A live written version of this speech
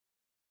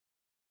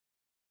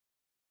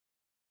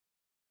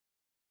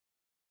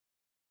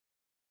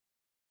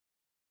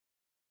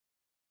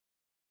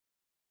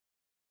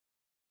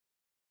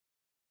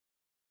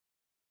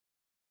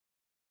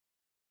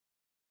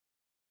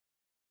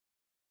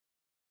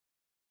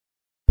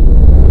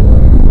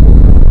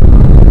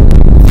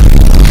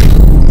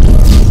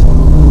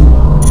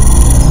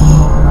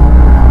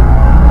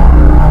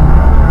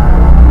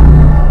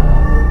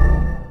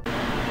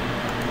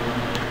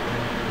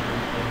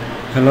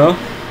Hello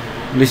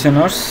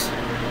listeners,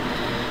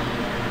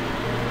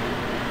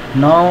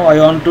 now I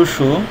want to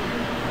show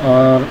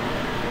or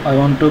I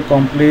want to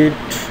complete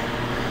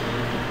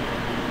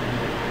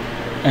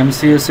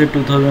MCSA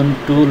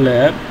 2002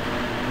 lab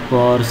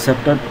for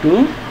chapter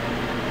 2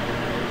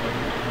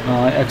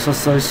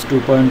 exercise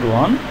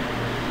 2.1.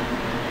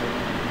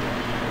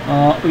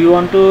 We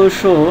want to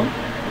show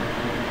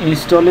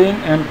installing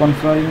and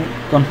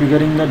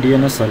configuring the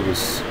DNS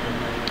service.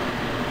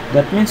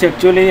 That means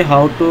actually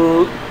how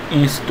to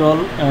install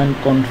and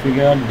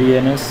configure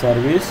DNS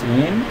service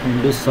in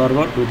Windows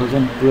Server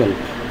 2012.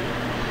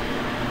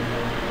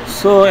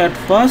 So at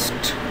first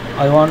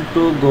I want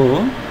to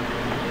go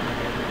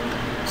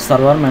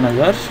server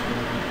manager,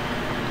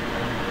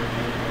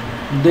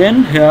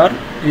 then here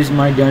is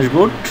my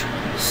dashboard,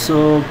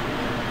 so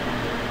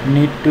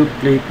need to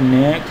click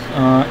next,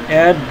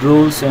 add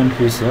rules and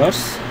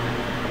features,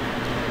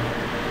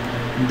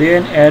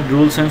 then add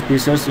rules and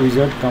features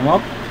wizard come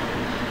up,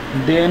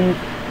 then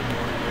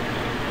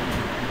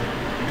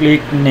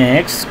click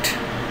next,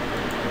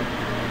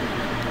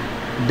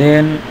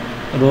 then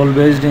role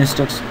based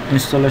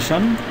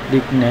installation,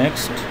 click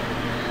next,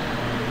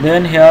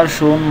 then here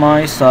shown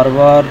my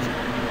server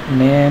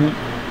name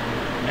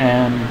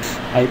and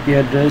IP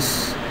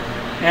address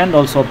and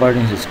also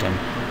operating system,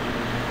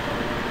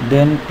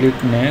 then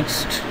click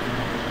next.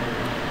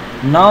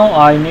 Now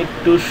I need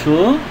to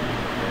show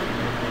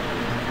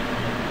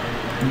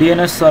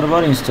DNS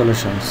server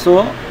installation,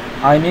 so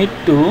I need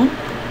to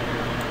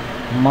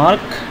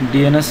mark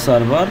DNS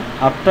server.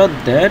 After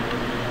that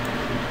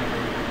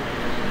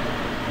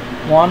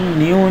one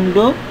new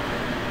window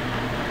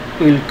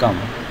will come,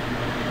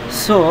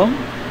 so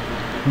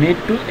need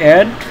to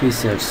add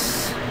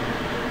features.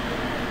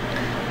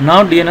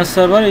 Now DNS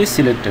server is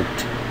selected,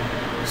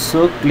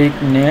 so click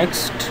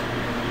next.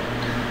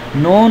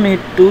 No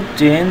need to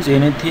change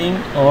anything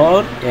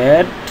or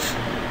add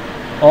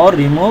or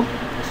remove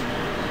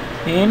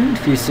in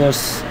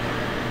features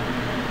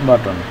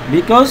button,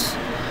 because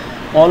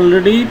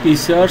already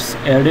features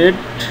added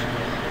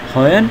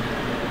when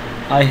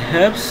I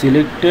have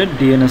selected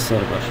DNS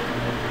server.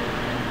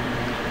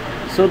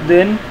 So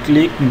then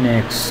click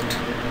next.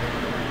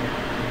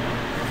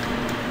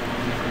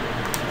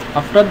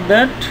 After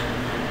that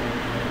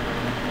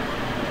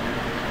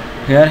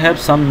here have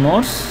some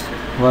notes.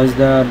 Was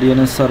the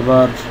DNS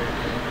server,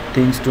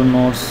 things to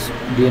notes,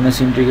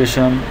 DNS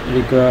integration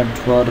required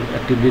for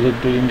Active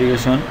Directory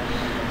integration.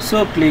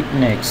 So click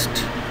next.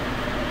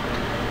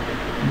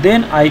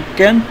 Then I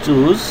can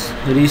choose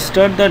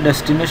restart the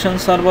destination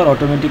server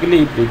automatically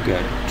if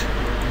required.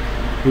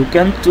 You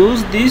can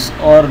choose this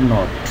or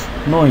not,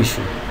 no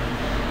issue,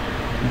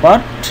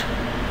 but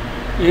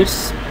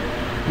it's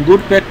good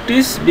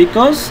practice,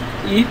 because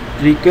if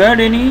required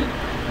any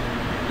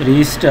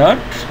restart,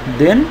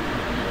 then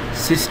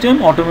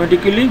system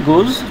automatically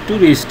goes to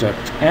restart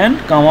and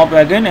come up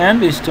again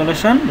and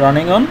installation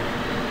running on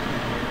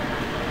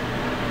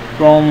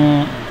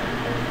from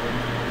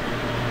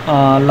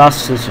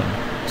last session.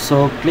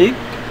 So click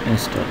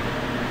install.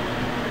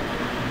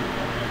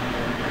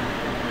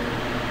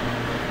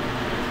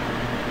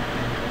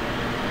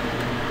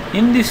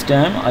 In this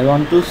time I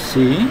want to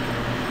see,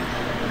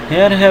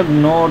 here have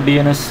no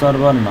DNS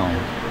server now.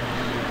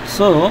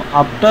 So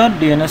after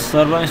DNS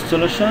server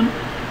installation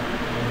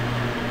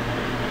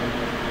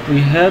we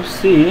have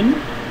seen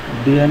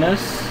DNS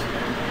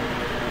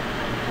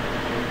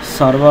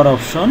server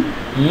option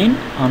in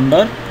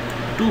under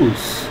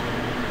tools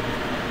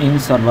in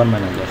server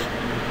manager.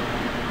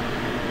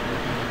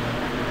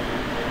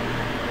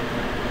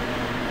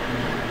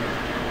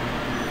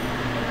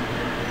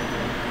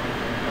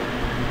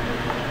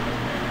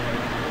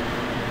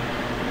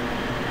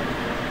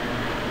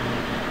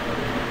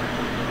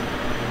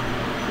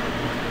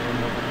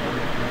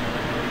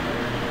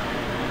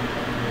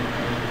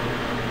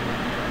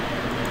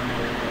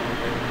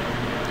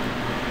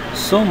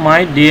 So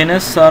my DNS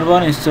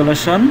server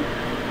installation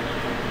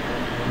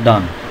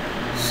done,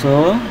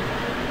 so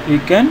we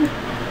can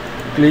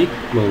click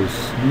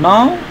close.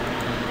 Now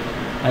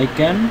I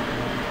can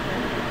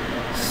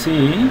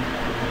see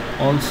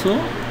also,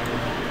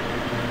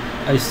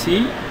 I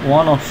see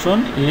one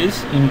option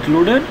is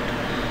included,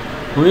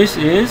 which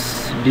is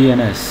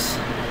DNS.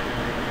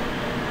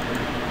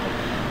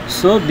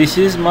 So this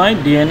is my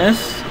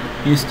DNS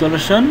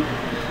installation,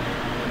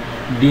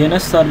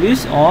 DNS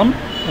service on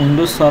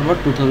Windows Server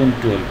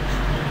 2012.